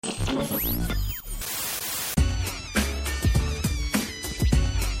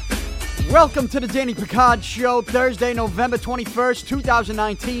Welcome to the Danny Picard Show, Thursday, November 21st,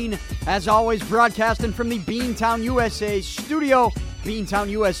 2019. As always, broadcasting from the Beantown, USA studio. Beantown,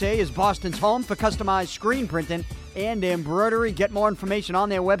 USA is Boston's home for customized screen printing and embroidery. Get more information on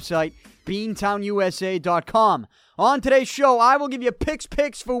their website, beantownusa.com. On today's show, I will give you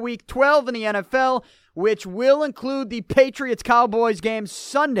picks for Week 12 in the NFL, which will include the Patriots-Cowboys game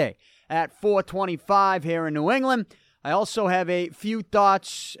Sunday at 4:25 here in New England. I also have a few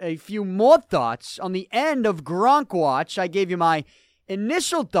more thoughts on the end of Gronk Watch. I gave you my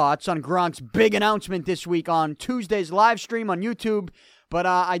initial thoughts on Gronk's big announcement this week on Tuesday's live stream on YouTube, but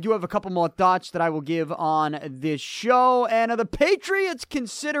I do have a couple more thoughts that I will give on this show. And are the Patriots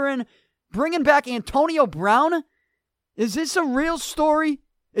considering bringing back Antonio Brown? Is this a real story?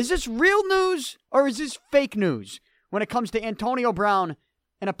 Is this real news or is this fake news when it comes to Antonio Brown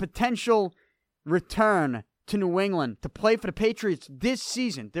and a potential return to New England to play for the Patriots this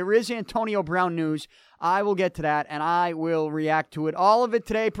season? There is Antonio Brown news. I will get to that, and I will react to it. All of it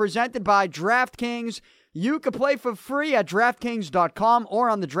today presented by DraftKings. You can play for free at DraftKings.com or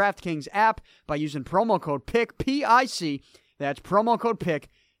on the DraftKings app by using promo code PICK, P-I-C. That's promo code PICK,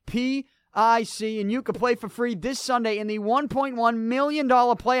 P-I-C. And you can play for free this Sunday in the $1.1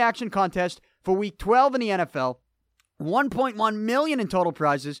 million play-action contest for Week 12 in the NFL. $1.1 million in total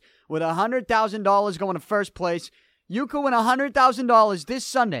prizes with $100,000 going to first place. You can win $100,000 this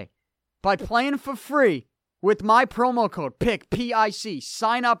Sunday by playing for free with my promo code PICK, P-I-C.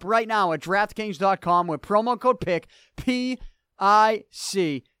 Sign up right now at DraftKings.com with promo code PICK,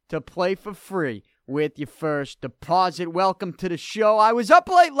 P-I-C, to play for free with your first deposit. Welcome to the show. I was up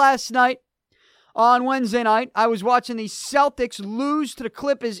late last night. On Wednesday night, I was watching the Celtics lose to the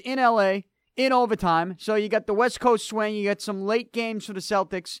Clippers in L.A., in overtime. So you got the West Coast swing. You got some late games for the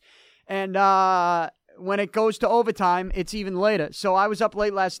Celtics. And when it goes to overtime, it's even later. So I was up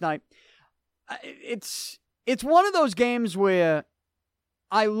late last night. It's one of those games where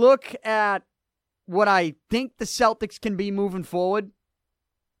I look at what I think the Celtics can be moving forward.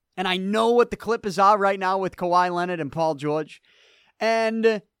 And I know what the Clippers are right now with Kawhi Leonard and Paul George.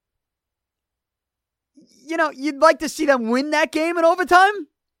 And, you know, you'd like to see them win that game in overtime.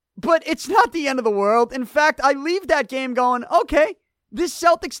 But it's not the end of the world. In fact, I leave that game going, okay, this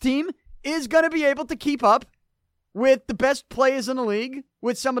Celtics team is going to be able to keep up with the best players in the league,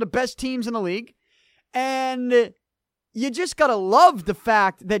 with some of the best teams in the league. And you just got to love the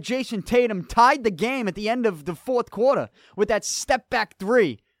fact that Jason Tatum tied the game at the end of the fourth quarter with that step-back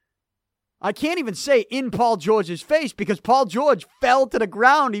three. I can't even say in Paul George's face because Paul George fell to the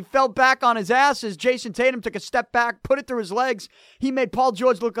ground. He fell back on his ass as Jason Tatum took a step back, put it through his legs. He made Paul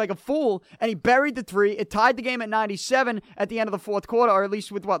George look like a fool, and he buried the three. It tied the game at 97 at the end of the fourth quarter, or at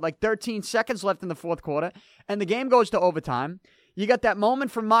least with 13 seconds left in the fourth quarter, and the game goes to overtime. You got that moment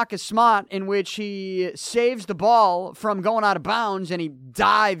from Marcus Smart in which he saves the ball from going out of bounds, and he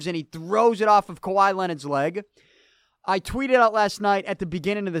dives and he throws it off of Kawhi Leonard's leg. I tweeted out last night at the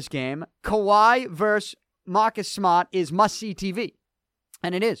beginning of this game, Kawhi versus Marcus Smart is must-see TV.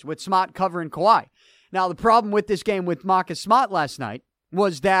 And it is, with Smart covering Kawhi. Now, the problem with this game with Marcus Smart last night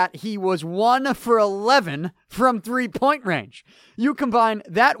was that he was 1 for 11 from three-point range. You combine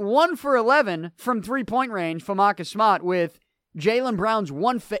that 1 for 11 from three-point range for Marcus Smart with Jaylen Brown's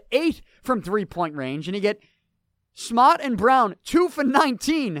 1 for 8 from three-point range, and you get Smart and Brown 2 for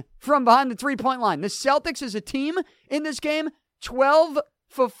 19 from behind the three-point line. The Celtics as a team in this game, 12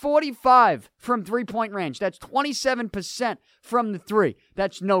 for 45 from three-point range. That's 27% from the three.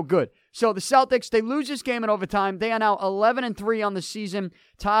 That's no good. So the Celtics, they lose this game in overtime. They are now 11-3 on the season,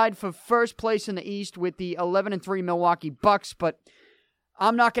 tied for first place in the East with the 11-3 Milwaukee Bucks. But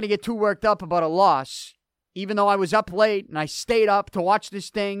I'm not going to get too worked up about a loss. Even though I was up late and I stayed up to watch this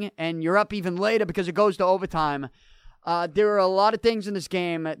thing, and you're up even later because it goes to overtime, there are a lot of things in this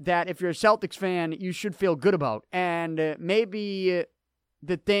game that if you're a Celtics fan, you should feel good about. And maybe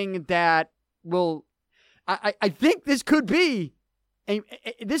the thing that will... I think this could be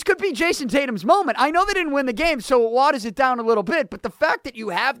Jason Tatum's moment. I know they didn't win the game, so it waters it down a little bit, but the fact that you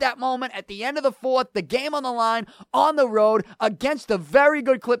have that moment at the end of the fourth, the game on the line, on the road, against a very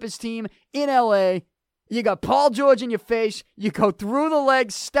good Clippers team in L.A., you got Paul George in your face. You go through the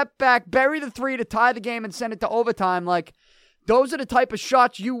legs, step back, bury the three to tie the game and send it to overtime. Like, those are the type of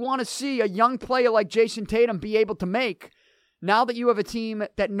shots you want to see a young player like Jason Tatum be able to make. Now that you have a team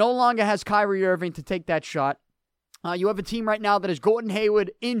that no longer has Kyrie Irving to take that shot, you have a team right now that is Gordon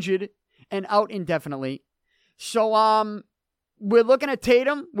Hayward injured and out indefinitely. So we're looking at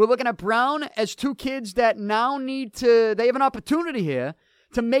Tatum. We're looking at Brown as two kids that now they have an opportunity here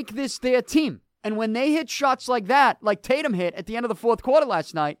to make this their team. And when they hit shots like that, like Tatum hit at the end of the fourth quarter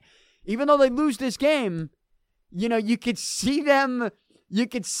last night, even though they lose this game, you could see them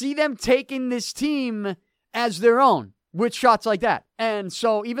taking this team as their own with shots like that. And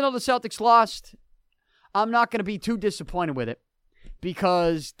so even though the Celtics lost, I'm not going to be too disappointed with it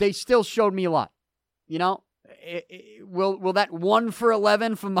because they still showed me a lot. Will that 1 for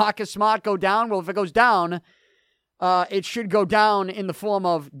 11 from Marcus Smart go down? Well, if it goes down, it should go down in the form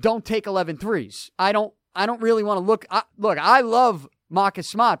of don't take 11 threes. I don't really want to look. I love Marcus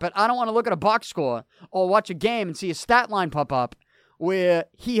Smart, but I don't want to look at a box score or watch a game and see a stat line pop up where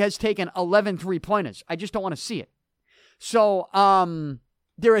he has taken 11 3-pointers. I just don't want to see it. So,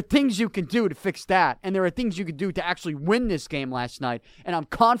 there are things you can do to fix that, and there are things you can do to actually win this game last night, and I'm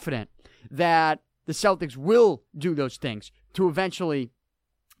confident that the Celtics will do those things to eventually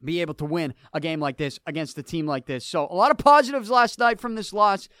be able to win a game like this against a team like this. So, a lot of positives last night from this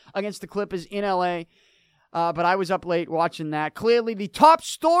loss against the Clippers in LA, but I was up late watching that. Clearly, the top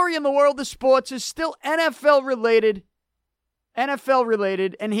story in the world of sports is still NFL-related,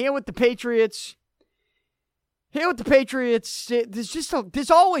 and here with the Patriots...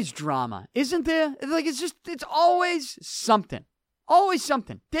 there's always drama, isn't there? It's always something. Always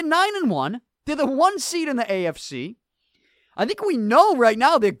something. They're 9-1. They're the 1 seed in the AFC. I think we know right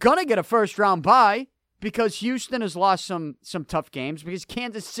now they're going to get a first-round bye because Houston has lost some tough games, because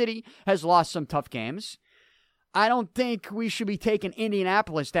Kansas City has lost some tough games. I don't think we should be taking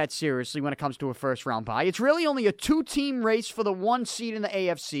Indianapolis that seriously when it comes to a first-round bye. It's really only a 2-team race for the 1 seed in the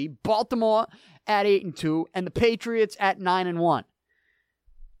AFC. Baltimore at 8-2, and the Patriots at 9-1.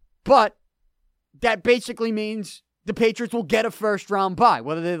 But that basically means the Patriots will get a first-round bye,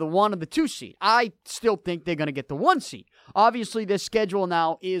 whether they're the 1 or the 2 seed. I still think they're going to get the 1 seed. Obviously, their schedule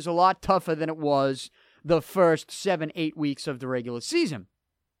now is a lot tougher than it was the first 7-8 weeks of the regular season.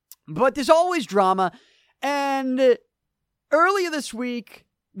 But there's always drama, and earlier this week,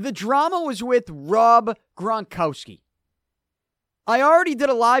 the drama was with Rob Gronkowski. I already did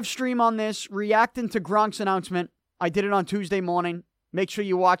a live stream on this, reacting to Gronk's announcement. I did it on Tuesday morning. Make sure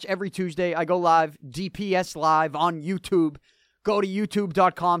you watch every Tuesday. I go live, DPS Live on YouTube. Go to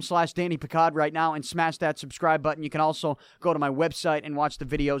youtube.com/Danny Picard right now and smash that subscribe button. You can also go to my website and watch the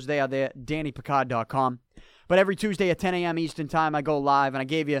videos. They are there, DannyPicard.com. But every Tuesday at 10 a.m. Eastern Time, I go live, and I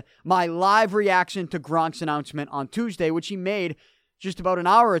gave you my live reaction to Gronk's announcement on Tuesday, which he made just about an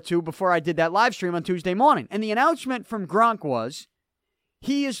hour or two before I did that live stream on Tuesday morning. And the announcement from Gronk was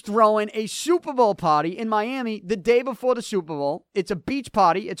he is throwing a Super Bowl party in Miami the day before the Super Bowl. It's a beach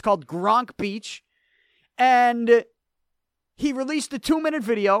party. It's called Gronk Beach. And he released a 2-minute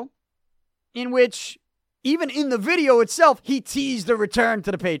video in which, even in the video itself, he teased the return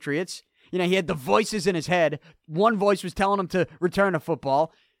to the Patriots. He had the voices in his head. One voice was telling him to return to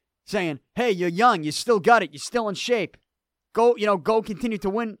football, saying, hey, you're young. You still got it. You're still in shape. Go continue to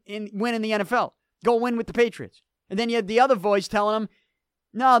win in the NFL. Go win with the Patriots. And then you had the other voice telling him,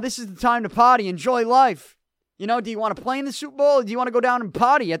 no, this is the time to party. Enjoy life. Do you want to play in the Super Bowl, or do you want to go down and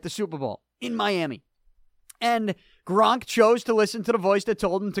party at the Super Bowl in Miami? And Gronk chose to listen to the voice that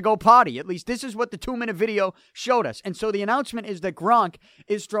told him to go party. At least this is what the 2-minute video showed us. And so the announcement is that Gronk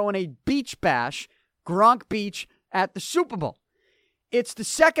is throwing a beach bash, Gronk Beach, at the Super Bowl. It's the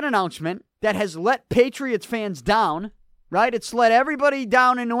second announcement that has let Patriots fans down, right? It's let everybody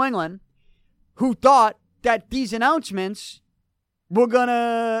down in New England who thought that these announcements were going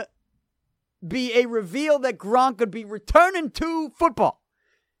to be a reveal that Gronk could be returning to football.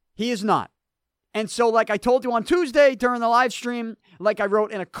 He is not. And so, like I told you on Tuesday during the live stream, like I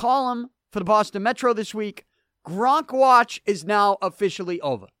wrote in a column for the Boston Metro this week, Gronk Watch is now officially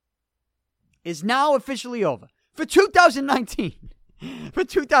over. Is now officially over. For 2019. For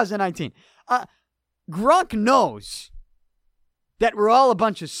 2019. Gronk knows that we're all a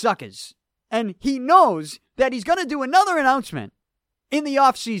bunch of suckers. And he knows that he's going to do another announcement in the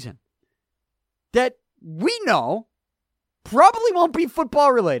offseason that we know probably won't be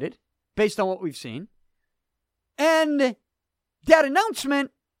football related, based on what we've seen. And that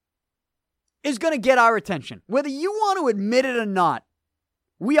announcement is going to get our attention. Whether you want to admit it or not,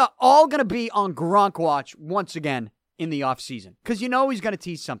 we are all going to be on Gronk Watch once again in the offseason. Because he's going to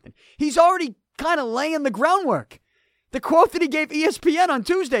tease something. He's already kind of laying the groundwork. The quote that he gave ESPN on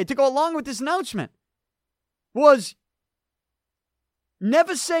Tuesday to go along with this announcement was,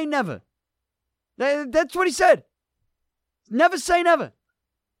 never say never. That's what he said. Never say never.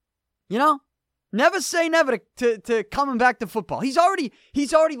 Never say never to coming back to football. He's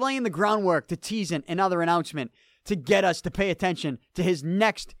already laying the groundwork to tease another announcement to get us to pay attention to his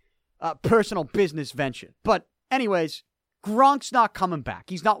next personal business venture. But anyways, Gronk's not coming back.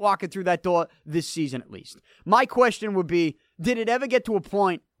 He's not walking through that door this season, at least. My question would be, did it ever get to a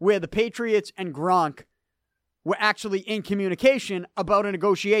point where the Patriots and Gronk were actually in communication about a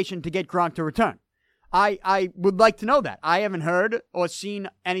negotiation to get Gronk to return? I would like to know that. I haven't heard or seen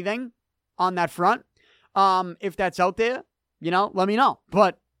anything on that front. If that's out there, let me know.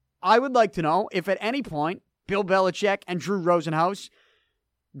 But I would like to know if at any point Bill Belichick and Drew Rosenhaus,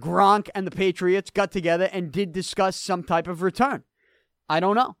 Gronk and the Patriots got together and did discuss some type of return. I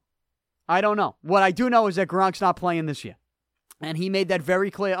don't know. What I do know is that Gronk's not playing this year. And he made that very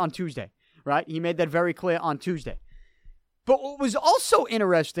clear on Tuesday, right? But what was also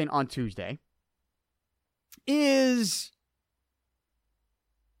interesting on Tuesday is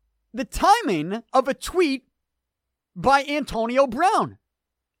the timing of a tweet by Antonio Brown.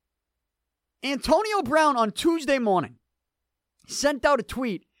 Antonio Brown on Tuesday morning sent out a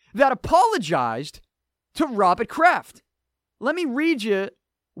tweet that apologized to Robert Kraft. Let me read you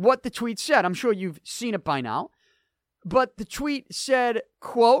what the tweet said. I'm sure you've seen it by now. But the tweet said,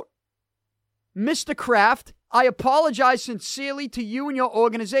 quote, "Mr. Kraft, I apologize sincerely to you and your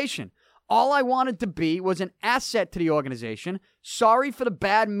organization. All I wanted to be was an asset to the organization. Sorry for the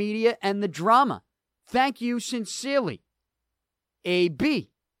bad media and the drama. Thank you sincerely.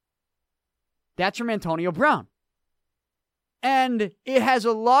 AB." That's from Antonio Brown. And it has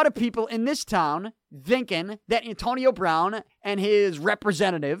a lot of people in this town thinking that Antonio Brown and his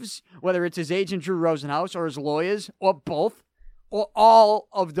representatives, whether it's his agent Drew Rosenhaus or his lawyers or both, or all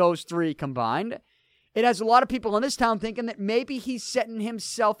of those three combined, it has a lot of people in this town thinking that maybe he's setting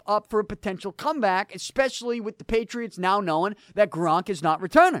himself up for a potential comeback, especially with the Patriots now knowing that Gronk is not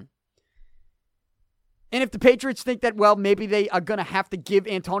returning. And if the Patriots think that, well, maybe they are going to have to give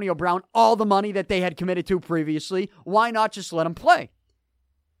Antonio Brown all the money that they had committed to previously, why not just let him play?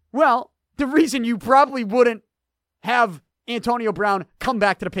 Well, the reason you probably wouldn't have Antonio Brown come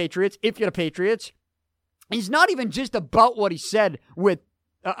back to the Patriots, if you're the Patriots, is not even just about what he said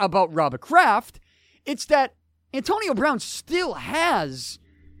about Robert Kraft. It's that Antonio Brown still has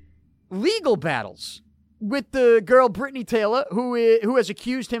legal battles with the girl Brittany Taylor, who has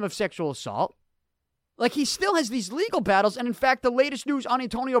accused him of sexual assault. Like, he still has these legal battles, and in fact, the latest news on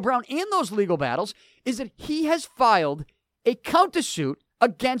Antonio Brown and those legal battles is that he has filed a countersuit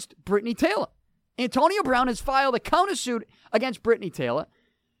against Brittany Taylor. Antonio Brown has filed a countersuit against Brittany Taylor,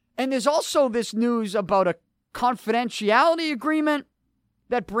 and there's also this news about a confidentiality agreement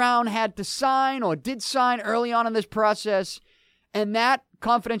that Brown had to sign or did sign early on in this process, and that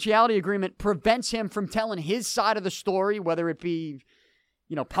confidentiality agreement prevents him from telling his side of the story, whether it be,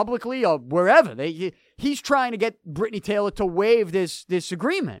 publicly or wherever. He's trying to get Brittany Taylor to waive this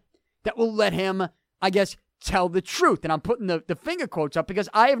agreement that will let him, I guess, tell the truth. And I'm putting the finger quotes up because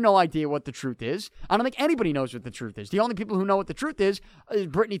I have no idea what the truth is. I don't think anybody knows what the truth is. The only people who know what the truth is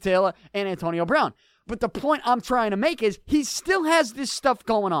Brittany Taylor and Antonio Brown. But the point I'm trying to make is he still has this stuff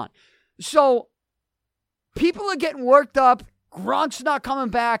going on. So people are getting worked up. Gronk's not coming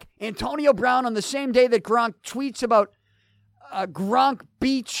back. Antonio Brown, on the same day that Gronk tweets about Gronk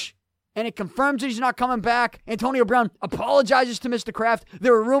Beach, and it confirms that he's not coming back, Antonio Brown apologizes to Mr. Kraft.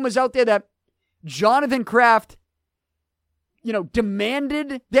 There are rumors out there that Jonathan Kraft,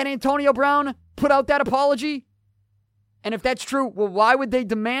 demanded that Antonio Brown put out that apology. And if that's true, well, why would they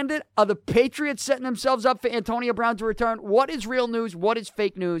demand it? Are the Patriots setting themselves up for Antonio Brown to return? What is real news? What is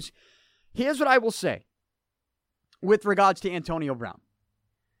fake news? Here's what I will say with regards to Antonio Brown.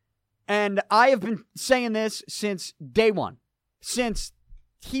 And I have been saying this since day one. Since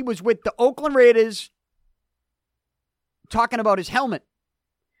he was with the Oakland Raiders talking about his helmet,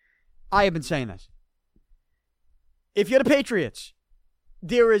 I have been saying this. If you're the Patriots,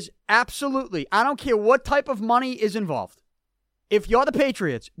 there is absolutely, I don't care what type of money is involved. If you're the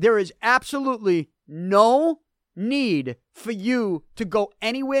Patriots, there is absolutely no need for you to go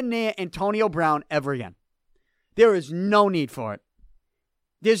anywhere near Antonio Brown ever again. There is no need for it.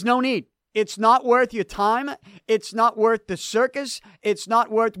 There's no need. It's not worth your time. It's not worth the circus. It's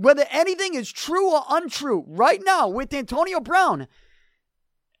not worth whether anything is true or untrue. Right now, with Antonio Brown,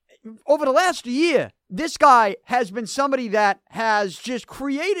 over the last year, this guy has been somebody that has just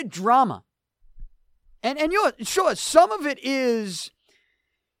created drama. And you're sure some of it has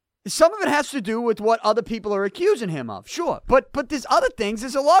to do with what other people are accusing him of. Sure. But there's other things.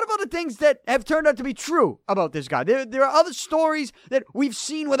 There's a lot of other things that have turned out to be true about this guy. There are other stories that we've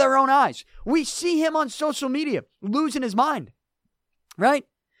seen with our own eyes. We see him on social media losing his mind. Right?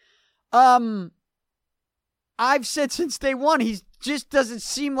 I've said since day one, he just doesn't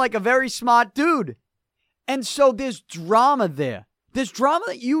seem like a very smart dude. And so there's drama there. There's drama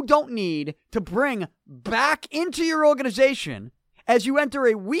that you don't need to bring back into your organization as you enter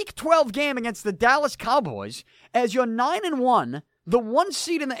a Week 12 game against the Dallas Cowboys, as you're 9-1, the 1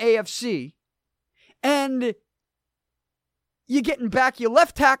 seed in the AFC, and you're getting back your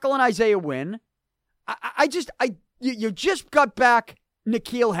left tackle in Isaiah Wynn. You just got back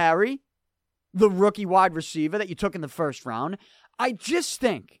N'Keal Harry, the rookie wide receiver that you took in the first round. I just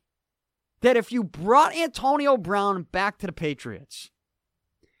think that if you brought Antonio Brown back to the Patriots,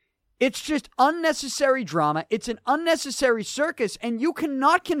 it's just unnecessary drama. It's an unnecessary circus, and you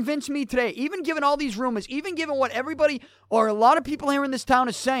cannot convince me today, even given all these rumors, even given what everybody or a lot of people here in this town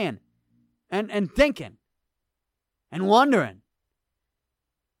is saying and thinking and wondering.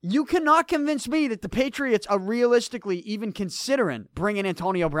 You cannot convince me that the Patriots are realistically even considering bringing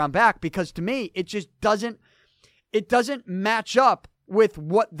Antonio Brown back, because to me, it just doesn't match up with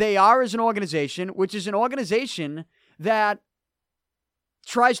what they are as an organization, which is an organization that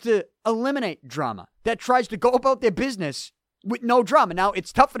tries to eliminate drama, that tries to go about their business with no drama. Now,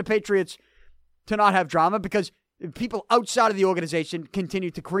 it's tough for the Patriots to not have drama because people outside of the organization continue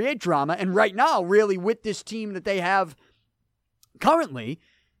to create drama. And right now, really, with this team that they have currently,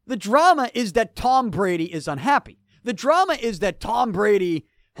 the drama is that Tom Brady is unhappy. The drama is that Tom Brady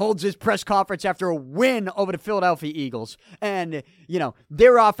holds his press conference after a win over the Philadelphia Eagles. And,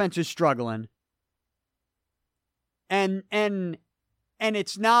 their offense is struggling. And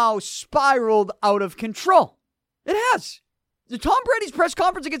it's now spiraled out of control. It has. The Tom Brady's press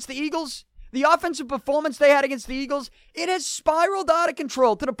conference against the Eagles, the offensive performance they had against the Eagles, it has spiraled out of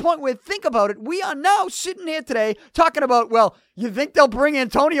control to the point where, think about it, we are now sitting here today talking about, well, you think they'll bring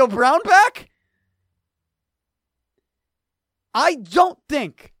Antonio Brown back? I don't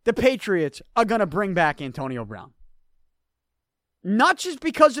think the Patriots are going to bring back Antonio Brown. Not just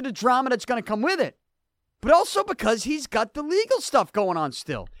because of the drama that's going to come with it, but also because he's got the legal stuff going on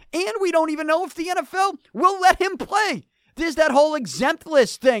still. And we don't even know if the NFL will let him play. There's that whole exempt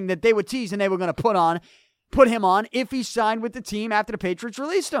list thing that they were teasing they were going to put him on if he signed with the team after the Patriots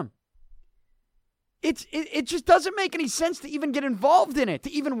released him. It just doesn't make any sense to even get involved in it,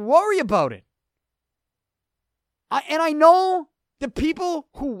 to even worry about it. I know the people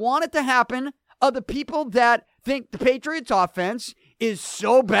who want it to happen are the people that think the Patriots offense is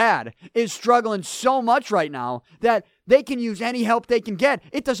so bad, is struggling so much right now that they can use any help they can get.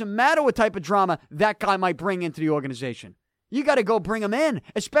 It doesn't matter what type of drama that guy might bring into the organization. You got to go bring him in,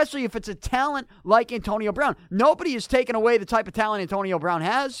 especially if it's a talent like Antonio Brown. Nobody is taking away the type of talent Antonio Brown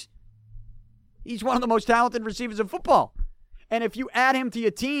has. He's one of the most talented receivers in football. And if you add him to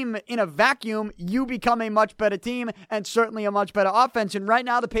your team in a vacuum, you become a much better team and certainly a much better offense. And right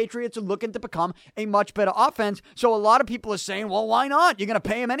now, the Patriots are looking to become a much better offense. So a lot of people are saying, well, why not? You're going to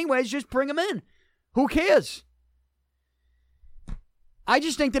pay him anyways. Just bring him in. Who cares? I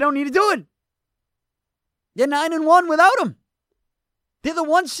just think they don't need to do it. They're 9-1 without him. They're the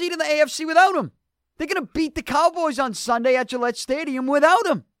 1 seed in the AFC without him. They're going to beat the Cowboys on Sunday at Gillette Stadium without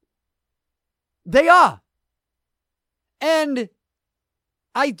him. They are. And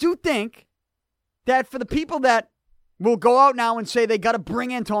I do think that for the people that will go out now and say they got to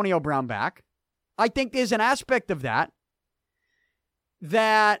bring Antonio Brown back, I think there's an aspect of that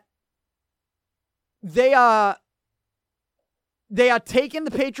they are taking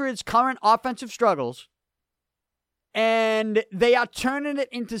the Patriots' current offensive struggles and they are turning it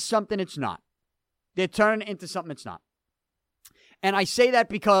into something it's not. They're turning it into something it's not. And I say that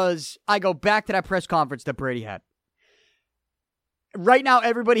because I go back to that press conference that Brady had. Right now,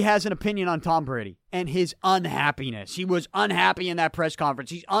 everybody has an opinion on Tom Brady and his unhappiness. He was unhappy in that press conference.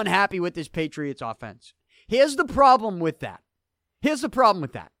 He's unhappy with this Patriots offense. Here's the problem with that.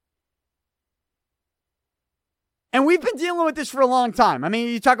 And we've been dealing with this for a long time. I mean,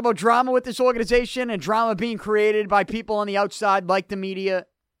 you talk about drama with this organization and drama being created by people on the outside like the media.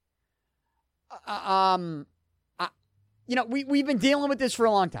 We've been dealing with this for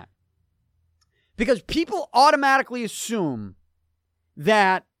a long time. Because people automatically assume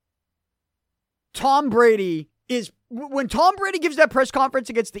that Tom Brady is, when Tom Brady gives that press conference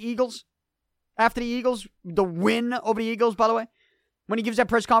against the Eagles, after the Eagles, the win over the Eagles, by the way, when he gives that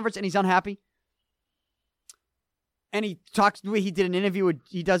press conference and he's unhappy, and he did an interview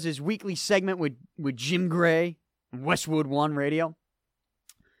he does his weekly segment with Jim Gray, Westwood One Radio.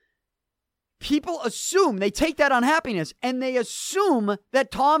 People assume, they take that unhappiness and they assume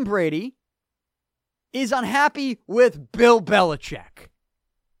that Tom Brady is unhappy with Bill Belichick,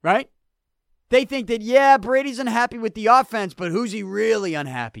 right? They think that, yeah, Brady's unhappy with the offense, but who's he really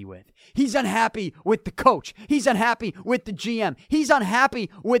unhappy with? He's unhappy with the coach. He's unhappy with the GM. He's unhappy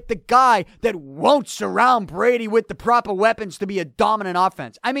with the guy that won't surround Brady with the proper weapons to be a dominant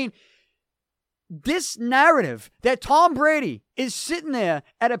offense. I mean, this narrative that Tom Brady is sitting there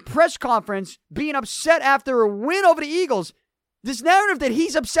at a press conference being upset after a win over the Eagles, this narrative that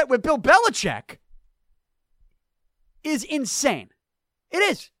he's upset with Bill Belichick is insane. It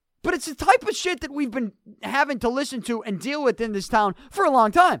is. But it's the type of shit that we've been having to listen to and deal with in this town for a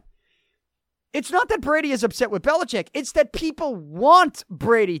long time. It's not that Brady is upset with Belichick. It's that people want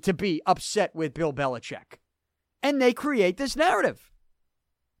Brady to be upset with Bill Belichick. And they create this narrative.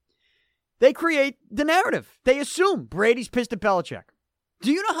 They create the narrative. They assume Brady's pissed at Belichick.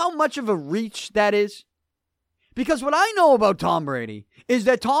 Do you know how much of a reach that is? Because what I know about Tom Brady is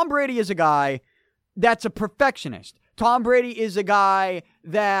that Tom Brady is a guy that's a perfectionist. Tom Brady is a guy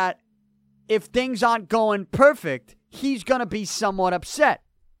that if things aren't going perfect, he's going to be somewhat upset.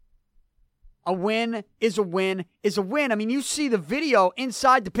 A win is a win is a win. I mean, you see the video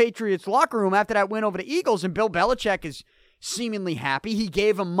inside the Patriots locker room after that win over the Eagles, and Bill Belichick is seemingly happy. He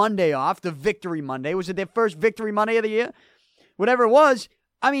gave them Monday off, the victory Monday. Was it their first victory Monday of the year? Whatever it was.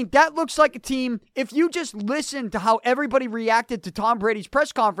 I mean, that looks like a team. If you just listen to how everybody reacted to Tom Brady's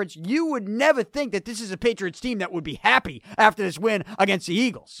press conference, you would never think that this is a Patriots team that would be happy after this win against the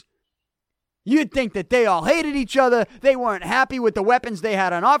Eagles. You'd think that they all hated each other, they weren't happy with the weapons they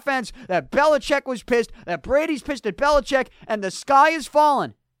had on offense, that Belichick was pissed, that Brady's pissed at Belichick, and the sky is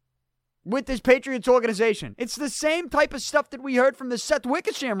falling with this Patriots organization. It's the same type of stuff that we heard from the Seth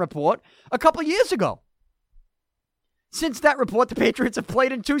Wickersham report a couple years ago. Since that report, the Patriots have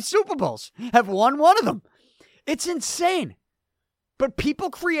played in 2 Super Bowls, have won one of them. It's insane. But people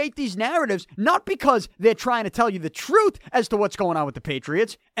create these narratives not because they're trying to tell you the truth as to what's going on with the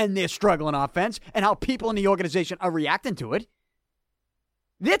Patriots and their struggling offense and how people in the organization are reacting to it.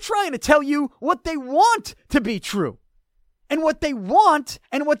 They're trying to tell you what they want to be true. And what they want,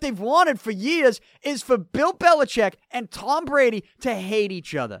 and what they've wanted for years, is for Bill Belichick and Tom Brady to hate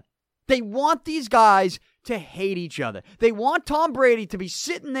each other. They want these guys to hate each other. They want Tom Brady to be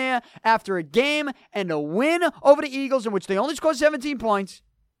sitting there after a game and a win over the Eagles in which they only scored 17 points,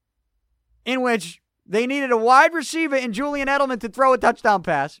 in which they needed a wide receiver in Julian Edelman to throw a touchdown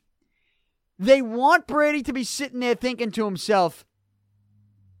pass. They want Brady to be sitting there thinking to himself,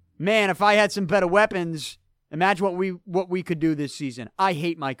 man, if I had some better weapons, imagine what we could do this season. I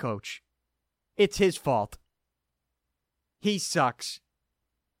hate my coach. It's his fault. He sucks.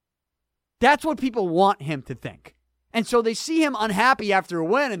 That's what people want him to think. And so they see him unhappy after a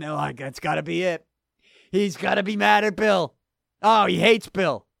win, and they're like, that's got to be it. He's got to be mad at Bill. Oh, he hates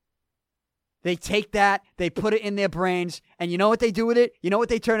Bill. They take that, they put it in their brains, and you know what they do with it? You know what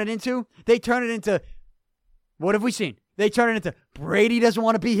they turn it into? They turn it into, what have we seen? They turn it into, Brady doesn't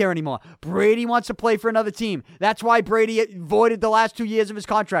want to be here anymore. Brady wants to play for another team. That's why Brady voided the last 2 years of his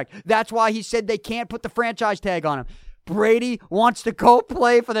contract. That's why he said they can't put the franchise tag on him. Brady wants to go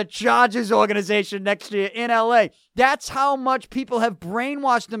play for the Chargers organization next year in LA. That's how much people have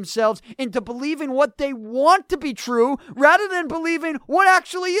brainwashed themselves into believing what they want to be true rather than believing what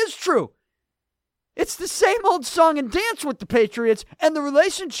actually is true. It's the same old song and dance with the Patriots and the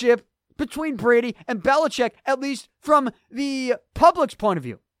relationship between Brady and Belichick, at least from the public's point of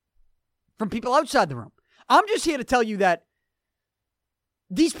view, from people outside the room. I'm just here to tell you that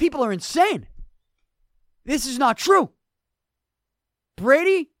these people are insane. This is not true.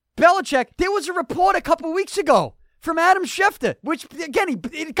 Brady, Belichick, there was a report a couple weeks ago from Adam Schefter, which, again,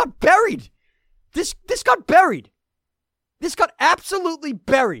 it got buried. This got buried. This got absolutely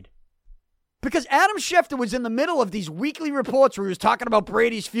buried. Because Adam Schefter was in the middle of these weekly reports where he was talking about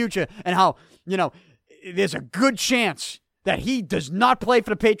Brady's future and how, there's a good chance that he does not play for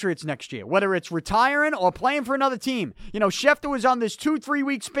the Patriots next year, whether it's retiring or playing for another team. Schefter was on this 2-3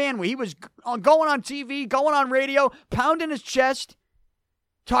 week span where he was going on TV, going on radio, pounding his chest,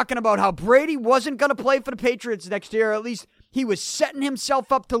 talking about how Brady wasn't going to play for the Patriots next year, or at least he was setting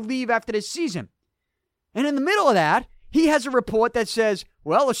himself up to leave after this season. And in the middle of that, he has a report that says,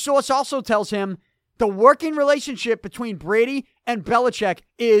 well, a source also tells him the working relationship between Brady and Belichick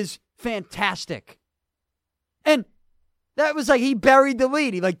is fantastic. And that was like he buried the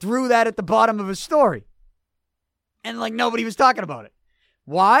lead. He threw that at the bottom of his story. And nobody was talking about it.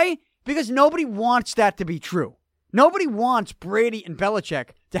 Why? Because nobody wants that to be true. Nobody wants Brady and Belichick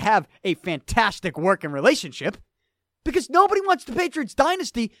to have a fantastic working relationship because nobody wants the Patriots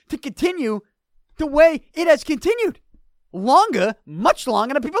dynasty to continue the way it has continued. Longer, much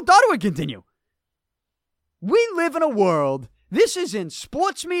longer than people thought it would continue. We live in a world This is in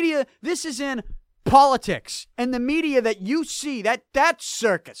sports media. This is in politics and the media that you see. That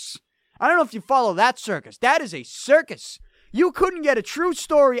circus. I don't know if you follow that circus. That is a circus. You couldn't get a true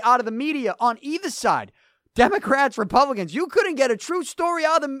story out of the media on either side. Democrats, Republicans, you couldn't get a true story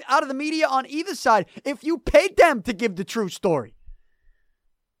out of the media on either side if you paid them to give the true story.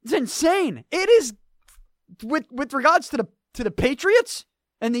 It's insane. It is with regards to the Patriots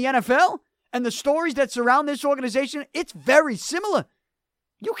and the NFL and the stories that surround this organization, it's very similar.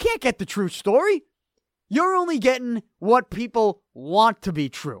 You can't get the true story. You're only getting what people want to be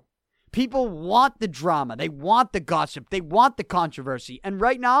true. People want the drama. They want the gossip. They want the controversy. And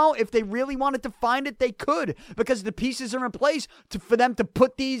right now, if they really wanted to find it, they could, because the pieces are in place for them to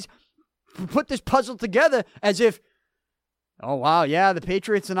put this puzzle together as if, oh, wow, yeah, the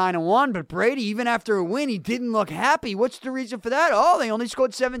Patriots are 9-1, but Brady, even after a win, he didn't look happy. What's the reason for that? Oh, they only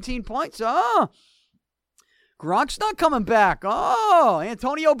scored 17 points. Oh, Gronk's not coming back. Oh,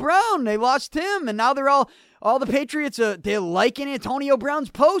 Antonio Brown, they lost him, and now they're all the Patriots, they're liking Antonio Brown's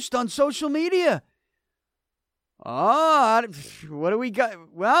post on social media. Oh, what do we got?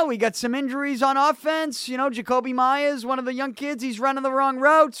 Well, we got some injuries on offense. Jacoby Myers, one of the young kids, he's running the wrong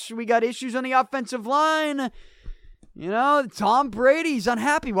routes. We got issues on the offensive line. Tom Brady's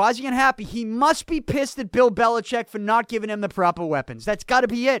unhappy. Why is he unhappy? He must be pissed at Bill Belichick for not giving him the proper weapons. That's got to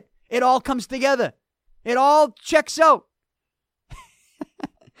be it. It all comes together. It all checks out.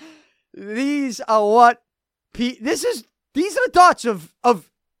 These are the thoughts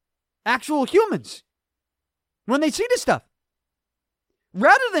of actual humans when they see this stuff.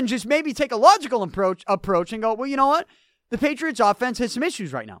 Rather than just maybe take a logical approach and go, well, you know what? The Patriots offense has some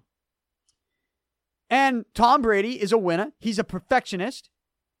issues right now. And Tom Brady is a winner. He's a perfectionist.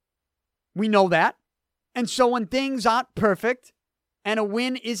 We know that. And so when things aren't perfect and a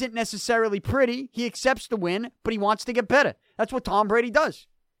win isn't necessarily pretty, he accepts the win, but he wants to get better. That's what Tom Brady does.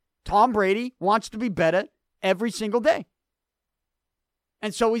 Tom Brady wants to be better every single day.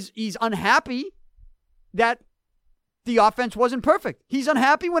 And so he's unhappy that the offense wasn't perfect. He's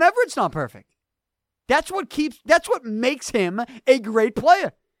unhappy whenever it's not perfect. That's what makes him a great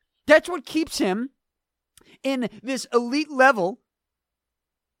player. That's what keeps him in this elite level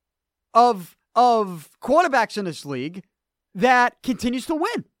of quarterbacks in this league that continues to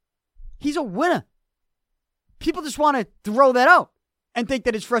win. He's a winner. People just want to throw that out and think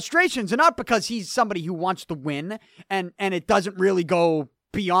that his frustrations are not because he's somebody who wants to win and it doesn't really go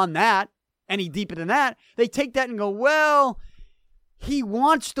beyond that, any deeper than that. They take that and go, well, he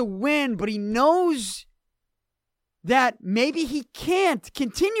wants to win, but he knows that maybe he can't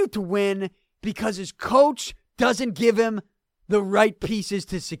continue to win because his coach doesn't give him the right pieces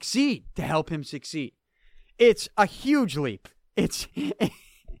to succeed, to help him succeed. It's a huge leap. It's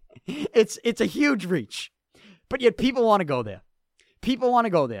a huge reach. But yet people want to go there. People want to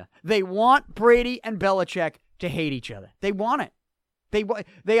go there. They want Brady and Belichick to hate each other. They want it.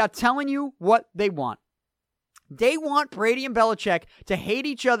 They are telling you what they want. They want Brady and Belichick to hate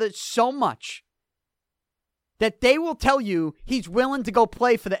each other so much that they will tell you he's willing to go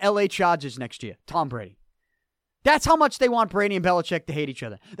play for the LA Chargers next year, Tom Brady. That's how much they want Brady and Belichick to hate each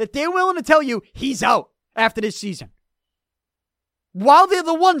other. That they're willing to tell you he's out after this season. While they're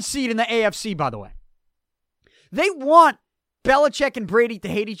the 1 seed in the AFC, by the way. They want Belichick and Brady to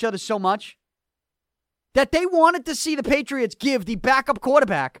hate each other so much that they wanted to see the Patriots give the backup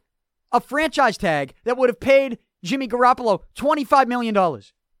quarterback a franchise tag that would have paid Jimmy Garoppolo $25 million.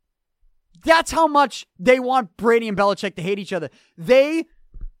 That's how much they want Brady and Belichick to hate each other. They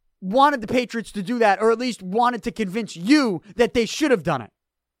wanted the Patriots to do that, or at least wanted to convince you that they should have done it.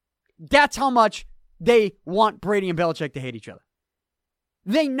 That's how much they want Brady and Belichick to hate each other.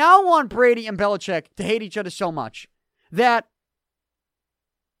 They now want Brady and Belichick to hate each other so much that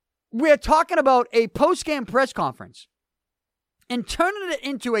we're talking about a post-game press conference and turning it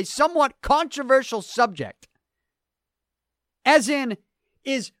into a somewhat controversial subject. As in,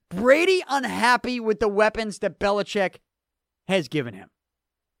 is Brady unhappy with the weapons that Belichick has given him?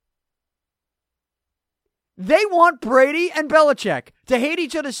 They want Brady and Belichick to hate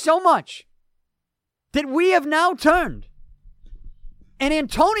each other so much that we have now turned an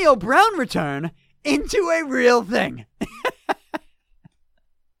Antonio Brown return into a real thing.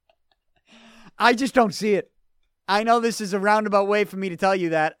 I just don't see it. I know this is a roundabout way for me to tell you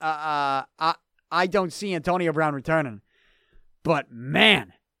that I don't see Antonio Brown returning. But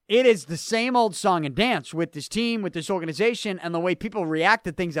man, it is the same old song and dance with this team, with this organization, and the way people react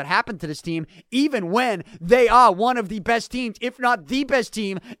to things that happen to this team, even when they are one of the best teams, if not the best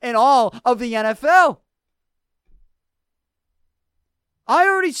team in all of the NFL. I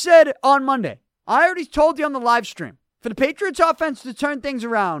already said on Monday, I already told you on the live stream For the Patriots offense to turn things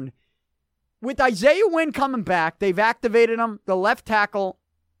around, with Isaiah Wynn coming back, they've activated him, the left tackle.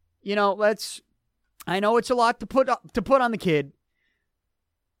 I know it's a lot to put on the kid.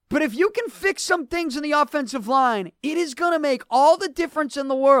 But if you can fix some things in the offensive line, it is going to make all the difference in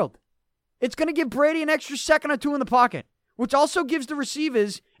the world. It's going to give Brady an extra second or two in the pocket, which also gives the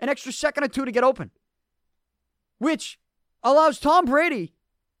receivers an extra second or two to get open, which allows Tom Brady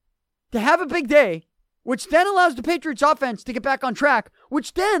to have a big day, which then allows the Patriots offense to get back on track,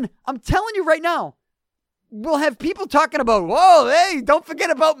 which then, I'm telling you right now, we'll have people talking about, whoa, hey, don't forget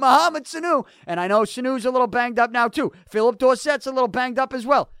about Mohamed Sanu. And I know Sanu's a little banged up now too. Philip Dorsett's a little banged up as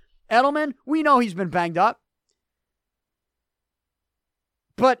well. Edelman, we know he's been banged up.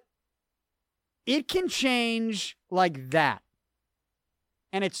 But it can change like that.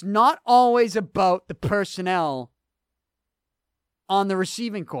 And it's not always about the personnel on the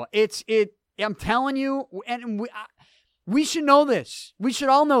receiving corps. I'm telling you, and we should know this. We should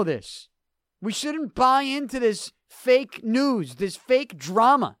all know this. We shouldn't buy into this fake news, this fake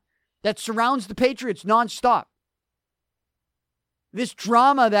drama that surrounds the Patriots nonstop. This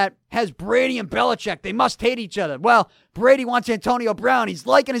drama that has Brady and Belichick. They must hate each other. Well, Brady wants Antonio Brown. He's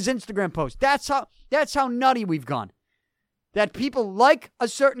liking his Instagram post. That's how nutty we've gone. That people like a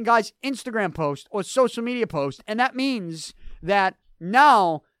certain guy's Instagram post or social media post, and that means that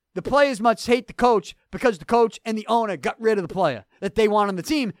now the players must hate the coach because the coach and the owner got rid of the player that they want on the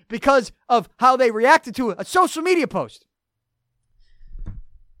team because of how they reacted to a social media post.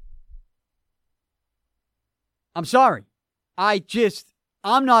 I'm sorry. I'm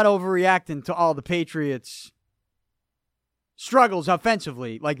not overreacting to all the Patriots' struggles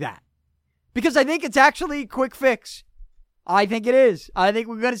offensively like that. Because I think it's actually a quick fix. I think it is. I think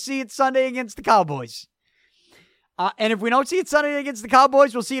we're going to see it Sunday against the Cowboys. And if we don't see it Sunday against the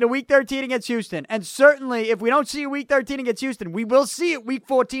Cowboys, we'll see it a Week 13 against Houston. And certainly, if we don't see it Week 13 against Houston, we will see it Week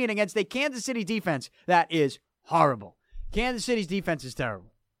 14 against a Kansas City defense that is horrible. Kansas City's defense is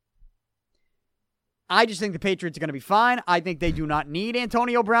terrible. I just think the Patriots are going to be fine. I think they do not need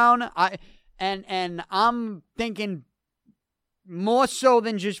Antonio Brown. And I'm thinking more so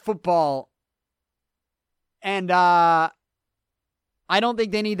than just football. And I don't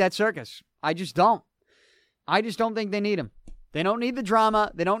think they need that circus. I just don't. I just don't think they need him. They don't need the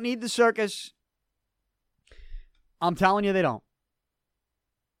drama. They don't need the circus. I'm telling you, they don't.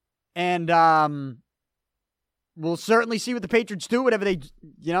 And we'll certainly see what the Patriots do, whatever they,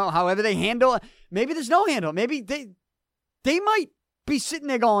 however they handle it. Maybe there's no handle. Maybe they might be sitting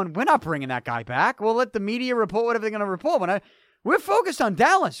there going, we're not bringing that guy back. We'll let the media report whatever they're going to report. But we're focused on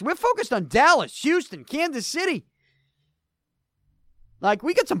Dallas. We're focused on Dallas, Houston, Kansas City. Like,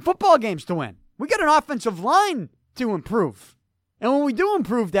 we got some football games to win. We got an offensive line to improve. And when we do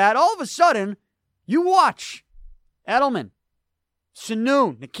improve that, all of a sudden, you watch Edelman,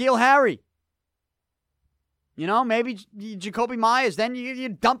 Sanu, N'Keal Harry, maybe Jacoby Myers. Then you're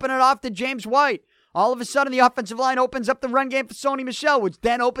dumping it off to James White. All of a sudden, the offensive line opens up the run game for Sony Michel, which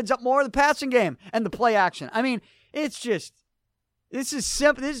then opens up more of the passing game and the play action. I mean, it's just, this is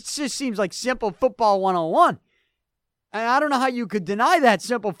simple. This just seems like simple football 101. And I don't know how you could deny that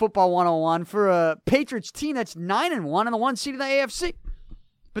simple football 101 for a Patriots team that's 9-1 and the 1 seed in the AFC.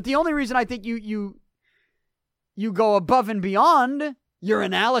 But the only reason I think you go above and beyond your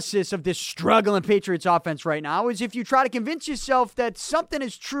analysis of this struggling Patriots offense right now is if you try to convince yourself that something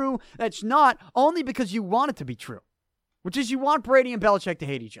is true that's not, only because you want it to be true, which is you want Brady and Belichick to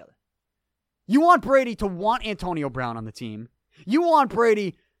hate each other. You want Brady to want Antonio Brown on the team. You want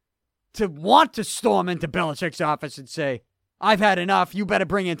Brady to want to storm into Belichick's office and say, I've had enough, you better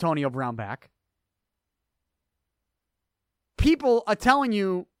bring Antonio Brown back. People are telling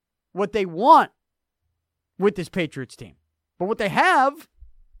you what they want with this Patriots team. But what they have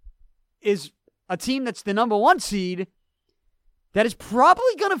is a team that's the number 1 seed that is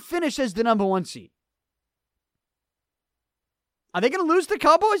probably going to finish as the number 1 seed. Are they going to lose to the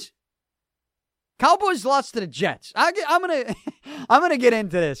Cowboys? Cowboys lost to the Jets. I'm gonna get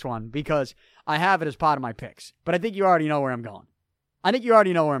into this one because I have it as part of my picks. But I think you already know where I'm going.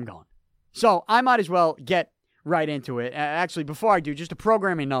 So I might as well get right into it. Actually, before I do, just a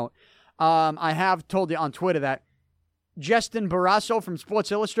programming note. I have told you on Twitter that Justin Barrasso from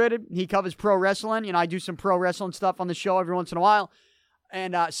Sports Illustrated, he covers pro wrestling. I do some pro wrestling stuff on the show every once in a while.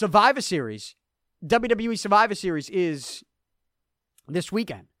 And Survivor Series, WWE Survivor Series is this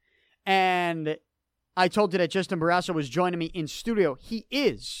weekend. And I told you that Justin Barrasso was joining me in studio. He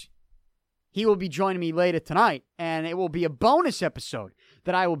is. He will be joining me later tonight, and it will be a bonus episode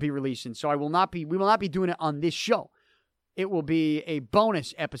that I will be releasing. So we will not be doing it on this show. It will be a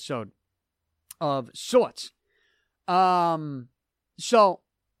bonus episode of sorts. So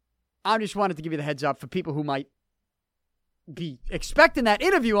I just wanted to give you the heads up for people who might be expecting that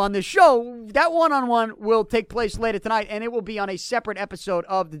interview on this show. That one-on-one will take place later tonight, and it will be on a separate episode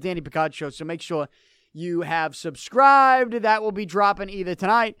of the Danny Picard Show, so make sure you have subscribed. That will be dropping either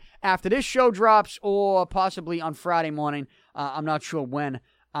tonight after this show drops or possibly on Friday morning. I'm not sure when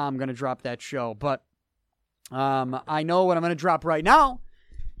I'm going to drop that show, but I know what I'm going to drop right now,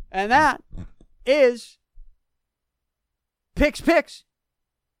 and that is PIC'S PICKS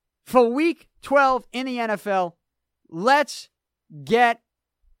for Week 12 in the NFL. Let's get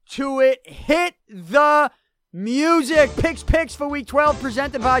to it. Hit the music. PIC'S PICKS for Week 12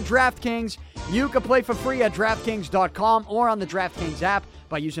 presented by DraftKings. You can play for free at DraftKings.com or on the DraftKings app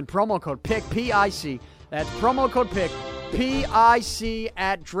by using promo code PICK, P-I-C. That's promo code PICK, P-I-C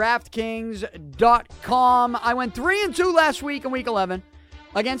at DraftKings.com. I went 3-2 last week in Week 11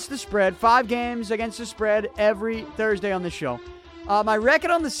 against the spread. 5 games against the spread every Thursday on the show. My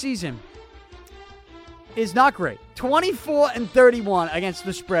record on the season is not great. 24-31 against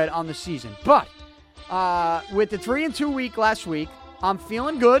the spread on the season. But with the 3-2 week last week, I'm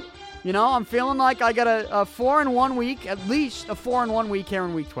feeling good. You know, I'm feeling like I got a 4-1 week, at least a 4-1 week here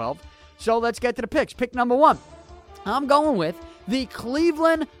in Week 12. So let's get to the picks. Pick number 1. I'm going with the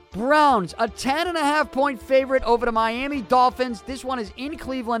Cleveland Browns, a 10.5-point favorite over the Miami Dolphins. This one is in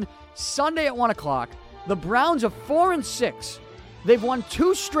Cleveland, Sunday at 1 o'clock. The Browns are 4-6. They've won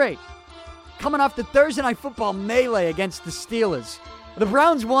 2 straight, coming off the Thursday Night Football melee against the Steelers. The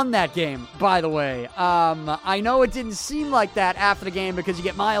Browns won that game, by the way. I know it didn't seem like that after the game because you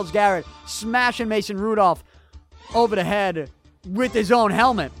get Myles Garrett smashing Mason Rudolph over the head with his own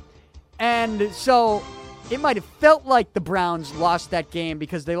helmet. And so it might have felt like the Browns lost that game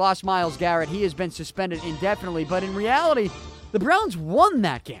because they lost Myles Garrett. He has been suspended indefinitely. But in reality, the Browns won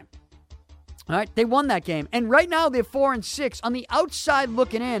that game. All right, they won that game. And right now they're 4-6. On the outside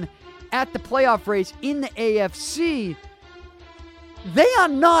looking in at the playoff race in the AFC, they are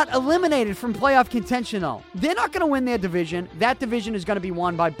not eliminated from playoff contention, though. They're not going to win their division. That division is going to be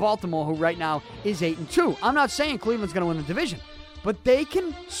won by Baltimore, who right now is 8-2. I'm not saying Cleveland's going to win the division, but they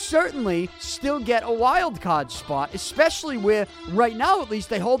can certainly still get a wild card spot, especially where right now, at least,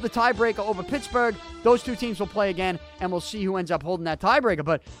 they hold the tiebreaker over Pittsburgh. Those 2 teams will play again, and we'll see who ends up holding that tiebreaker.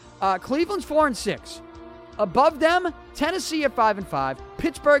 But Cleveland's 4-6. Above them, Tennessee at 5-5,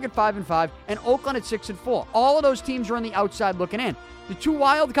 Pittsburgh at 5-5, and Oakland at 6-4. All of those teams are on the outside looking in. The 2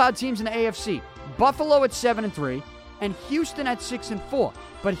 wildcard teams in the AFC, Buffalo at 7-3, and Houston at 6-4.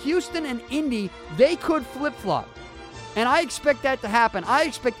 But Houston and Indy, they could flip-flop. And I expect that to happen. I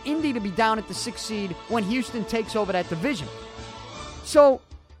expect Indy to be down at the 6th seed when Houston takes over that division. So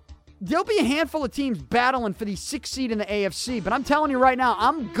there'll be a handful of teams battling for the 6th seed in the AFC, but I'm telling you right now,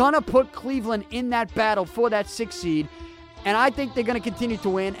 I'm going to put Cleveland in that battle for that 6th seed, and I think they're going to continue to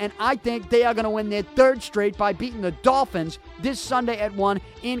win, and I think they are going to win their 3rd straight by beating the Dolphins this Sunday at 1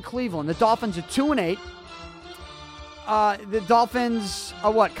 in Cleveland. The Dolphins are 2-8. The Dolphins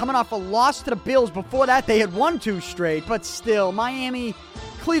are coming off a loss to the Bills. Before that, they had won 2 straight, but still,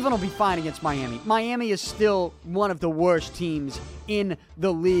 Cleveland will be fine against Miami. Miami is still one of the worst teams in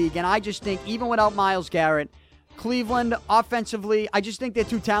the league, and I just think even without Myles Garrett, Cleveland offensively, I just think they're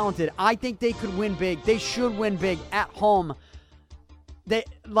too talented. I think they could win big. They should win big at home.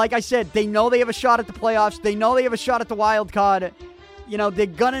 Like I said, they know they have a shot at the playoffs. They know they have a shot at the wild card. You know, they're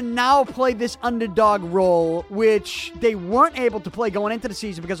going to now play this underdog role, which they weren't able to play going into the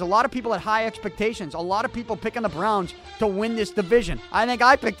season because a lot of people had high expectations. A lot of people picking the Browns to win this division. I think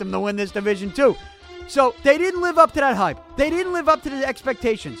I picked them to win this division too. So they didn't live up to that hype. They didn't live up to the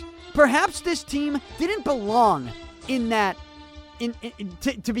expectations. Perhaps this team didn't belong in that,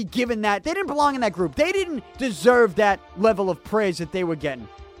 to be given that. They didn't belong in that group. They didn't deserve that level of praise that they were getting.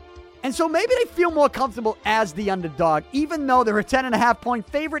 And so maybe they feel more comfortable as the underdog, even though they're a 10.5-point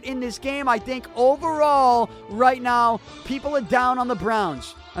favorite in this game. I think overall, right now, people are down on the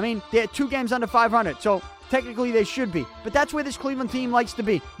Browns. I mean, they're 2 games under 500, so technically they should be. But that's where this Cleveland team likes to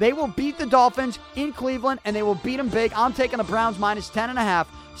be. They will beat the Dolphins in Cleveland, and they will beat them big. I'm taking the Browns minus 10.5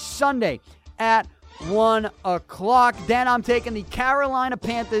 Sunday at 1 o'clock. Then I'm taking the Carolina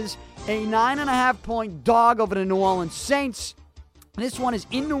Panthers, a 9.5-point dog over the New Orleans Saints. This one is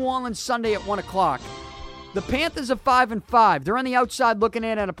in New Orleans Sunday at 1 o'clock. The Panthers are 5-5. They're on the outside looking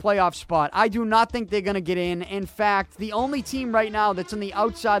in at a playoff spot. I do not think they're going to get in. In fact, the only team right now that's on the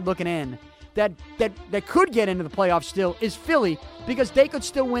outside looking in that could get into the playoffs still is Philly because they could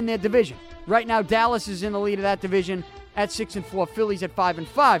still win their division. Right now, Dallas is in the lead of that division at 6-4. Philly's at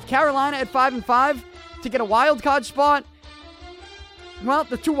 5-5. Carolina at 5-5 to get a wild card spot. Well,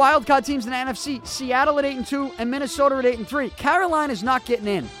 the two wildcard teams in the NFC, Seattle at 8-2 and Minnesota at 8-3. Carolina's not getting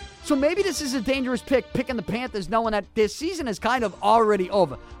in. So maybe this is a dangerous pick, picking the Panthers, knowing that their season is kind of already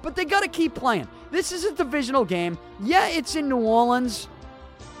over. But they got to keep playing. This is a divisional game. Yeah, it's in New Orleans.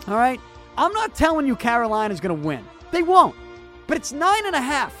 All right? I'm not telling you Carolina's going to win. They won't. But it's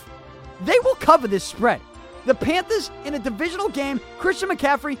 9.5. They will cover this spread. The Panthers in a divisional game, Christian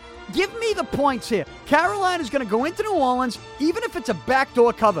McCaffrey, give me the points here. Carolina's going to go into New Orleans, even if it's a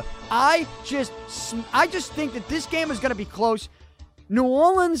backdoor cover. I just think that this game is going to be close. New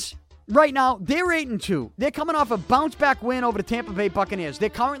Orleans, right now, they're 8-2. They're coming off a bounce-back win over the Tampa Bay Buccaneers. They're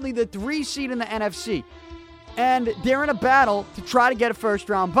currently the 3 seed in the NFC. And they're in a battle to try to get a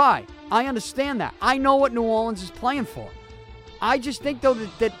first-round bye. I understand that. I know what New Orleans is playing for. I just think, though,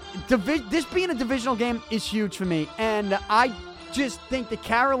 that this being a divisional game is huge for me. And I just think that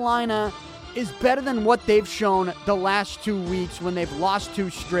Carolina is better than what they've shown the last 2 weeks when they've lost 2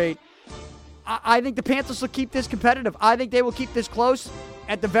 straight. I think the Panthers will keep this competitive. I think they will keep this close.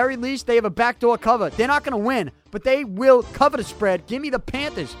 At the very least, they have a backdoor cover. They're not going to win, but they will cover the spread. Give me the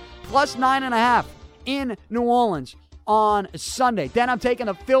Panthers plus 9.5 in New Orleans on Sunday. Then I'm taking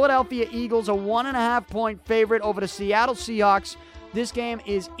the Philadelphia Eagles, a 1.5-point favorite over the Seattle Seahawks. This game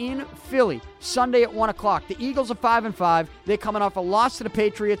is in Philly, Sunday at 1 o'clock. The Eagles are 5-5. They're coming off a loss to the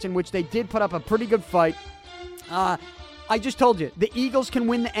Patriots, in which they did put up a pretty good fight. I just told you, the Eagles can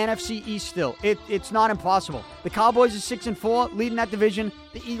win the NFC East still. It's not impossible. The Cowboys are 6-4, leading that division.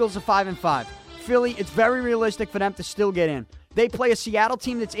 The Eagles are 5-5. Philly, it's very realistic for them to still get in. They play a Seattle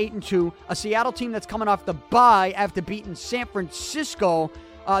team that's 8-2, a Seattle team that's coming off the bye after beating San Francisco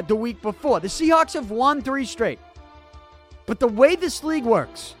the week before. The Seahawks have won 3 straight. But the way this league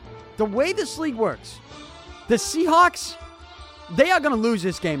works, the Seahawks, they are going to lose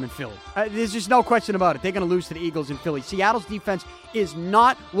this game in Philly. There's just no question about it. They're going to lose to the Eagles in Philly. Seattle's defense is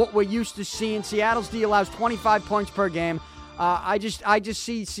not what we're used to seeing. Seattle's D allows 25 points per game. I just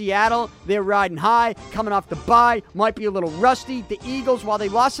see Seattle, they're riding high, coming off the bye, might be a little rusty. The Eagles, while they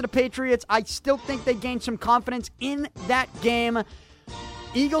lost to the Patriots, I still think they gained some confidence in that game.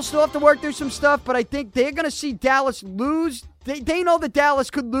 Eagles still have to work through some stuff, but I think they're going to see Dallas lose. They know that Dallas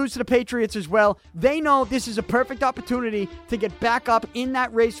could lose to the Patriots as well. They know this is a perfect opportunity to get back up in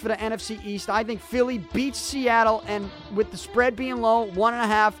that race for the NFC East. I think Philly beats Seattle, and with the spread being low,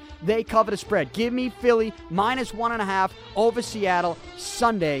 1.5, they cover the spread. Give me Philly minus 1.5 over Seattle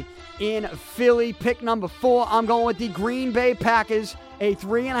Sunday in Philly. Pick number 4, I'm going with the Green Bay Packers, a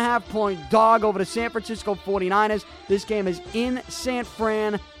 3.5-point dog over the San Francisco 49ers. This game is in San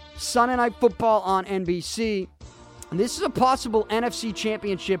Fran, Sunday Night Football on NBC. And this is a possible NFC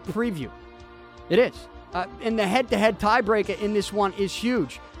Championship preview. It is. And the head-to-head tiebreaker in this one is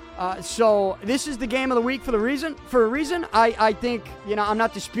huge. So this is the game of the week for a reason. I think, I'm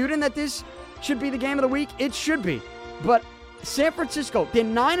not disputing that this should be the game of the week. It should be. But San Francisco, they're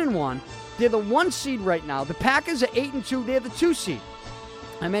 9-1. They're the 1 seed right now. The Packers are 8-2. They're the 2 seed.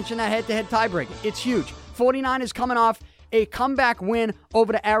 I mentioned that head-to-head tiebreaker. It's huge. 49ers coming off a comeback win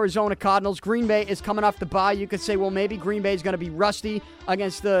over the Arizona Cardinals. Green Bay is coming off the bye. You could say, well, maybe Green Bay is going to be rusty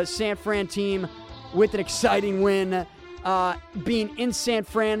against the San Fran team with an exciting win. Being in San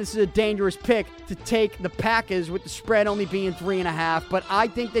Fran, this is a dangerous pick to take the Packers with the spread only being 3.5. But I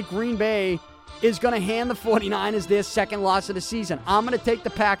think that Green Bay is going to hand the 49ers their second loss of the season. I'm going to take the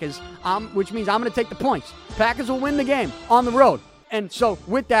Packers, which means I'm going to take the points. Packers will win the game on the road. And so,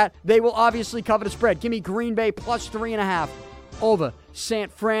 with that, they will obviously cover the spread. Give me Green Bay plus 3.5 over San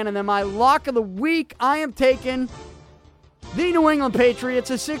Fran. And then my lock of the week, I am taking the New England Patriots,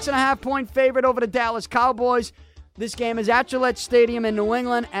 a 6.5-point favorite over the Dallas Cowboys. This game is at Gillette Stadium in New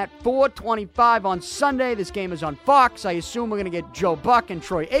England at 4:25 on Sunday. This game is on Fox. I assume we're going to get Joe Buck and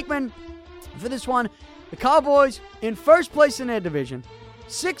Troy Aikman for this one. The Cowboys in first place in their division.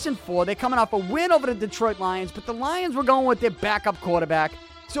 6-4. They're coming off a win over the Detroit Lions, but the Lions were going with their backup quarterback.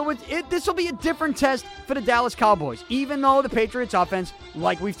 So this will be a different test for the Dallas Cowboys, even though the Patriots offense,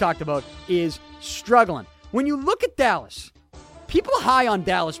 like we've talked about, is struggling. When you look at Dallas, people are high on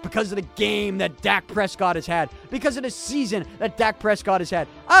Dallas because of the game that Dak Prescott has had, because of the season that Dak Prescott has had.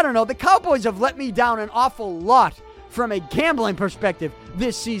 I don't know. The Cowboys have let me down an awful lot from a gambling perspective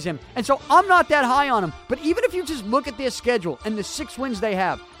this season. And so I'm not that high on them. But even if you just look at their schedule and the 6 wins they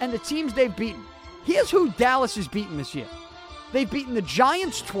have and the teams they've beaten, here's who Dallas has beaten this year. They've beaten the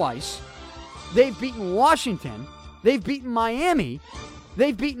Giants twice. They've beaten Washington. They've beaten Miami.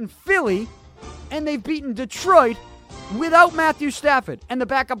 They've beaten Philly. And they've beaten Detroit without Matthew Stafford and the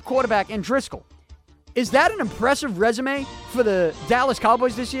backup quarterback and Driscoll. Is that an impressive resume for the Dallas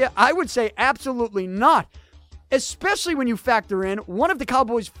Cowboys this year? I would say absolutely not. especially when you factor in one of the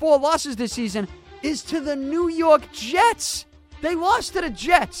Cowboys' 4 losses this season is to the New York Jets. They lost to the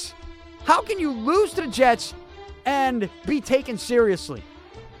Jets. How can you lose to the Jets and be taken seriously?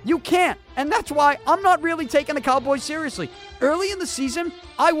 You can't. And that's why I'm not really taking the Cowboys seriously. Early in the season,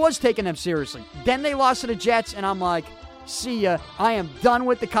 I was taking them seriously. Then they lost to the Jets, and I'm like, see ya. I am done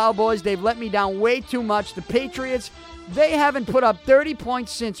with the Cowboys. They've let me down way too much. The Patriots, they haven't put up 30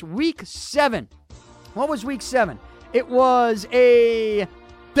 points since Week 7. What was Week 7? It was a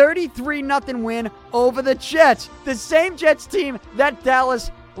 33-0 win over the Jets. The same Jets team that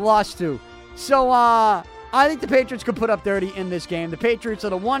Dallas lost to. So, I think the Patriots could put up 30 in this game. The Patriots are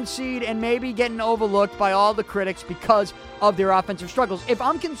the 1 seed and maybe getting overlooked by all the critics because of their offensive struggles. If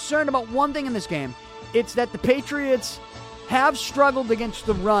I'm concerned about one thing in this game, it's that the Patriots have struggled against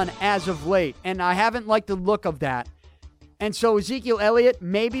the run as of late, and I haven't liked the look of that. And so Ezekiel Elliott,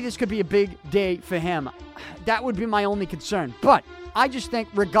 maybe this could be a big day for him. That would be my only concern. But I just think,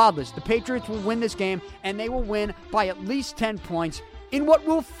 regardless, the Patriots will win this game, and they will win by at least 10 points in what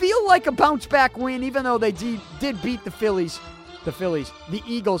will feel like a bounce-back win, even though they did beat the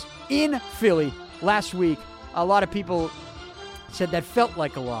Eagles in Philly last week. A lot of people said that felt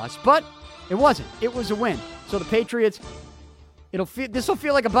like a loss, but it wasn't. It was a win. So the Patriots, this will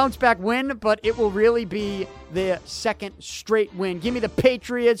feel like a bounce-back win, but it will really be their second straight win. Give me the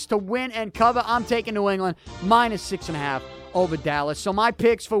Patriots to win and cover. I'm taking New England -6.5 over Dallas. So my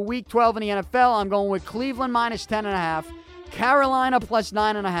picks for Week 12 in the NFL, I'm going with Cleveland -10.5. Carolina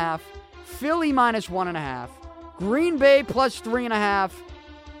 +9.5, Philly -1.5, Green Bay +3.5,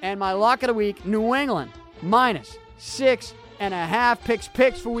 and my lock of the week, New England -6.5.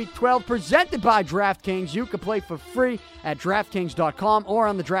 Picks for Week 12, presented by DraftKings. You can play for free at DraftKings.com or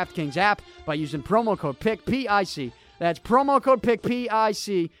on the DraftKings app by using promo code PICK, P-I-C. That's promo code PICK,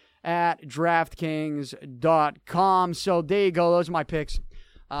 P-I-C, at DraftKings.com. So there you go. Those are my picks.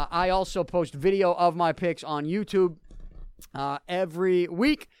 I also post video of my picks on YouTube every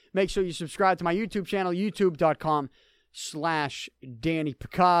week. Make sure you subscribe to my YouTube channel, youtube.com/Danny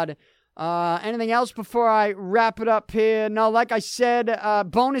Picard. Anything else before I wrap it up here? No, like I said,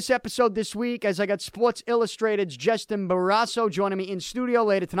 bonus episode this week as I got Sports Illustrated's Justin Barrasso joining me in studio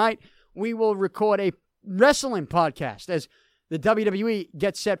later tonight. We will record a wrestling podcast as the WWE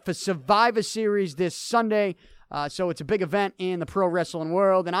gets set for Survivor Series this Sunday. So it's a big event in the pro wrestling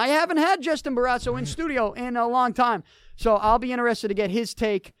world. And I haven't had Justin Barrasso in studio in a long time. So I'll be interested to get his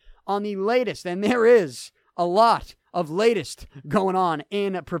take on the latest. And there is a lot of latest going on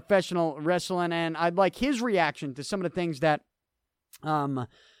in professional wrestling. And I'd like his reaction to some of the things that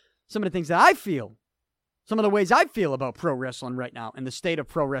I feel. Some of the ways I feel about pro wrestling right now and the state of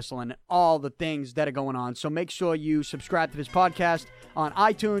pro wrestling and all the things that are going on. So make sure you subscribe to this podcast on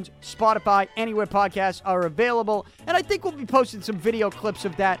iTunes, Spotify, anywhere podcasts are available. And I think we'll be posting some video clips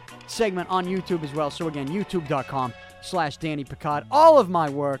of that segment on YouTube as well. So again, youtube.com/Danny Picard. All of my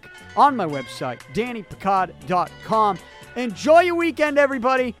work on my website, DannyPicard.com. Enjoy your weekend,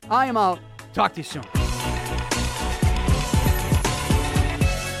 everybody. I am out. Talk to you soon.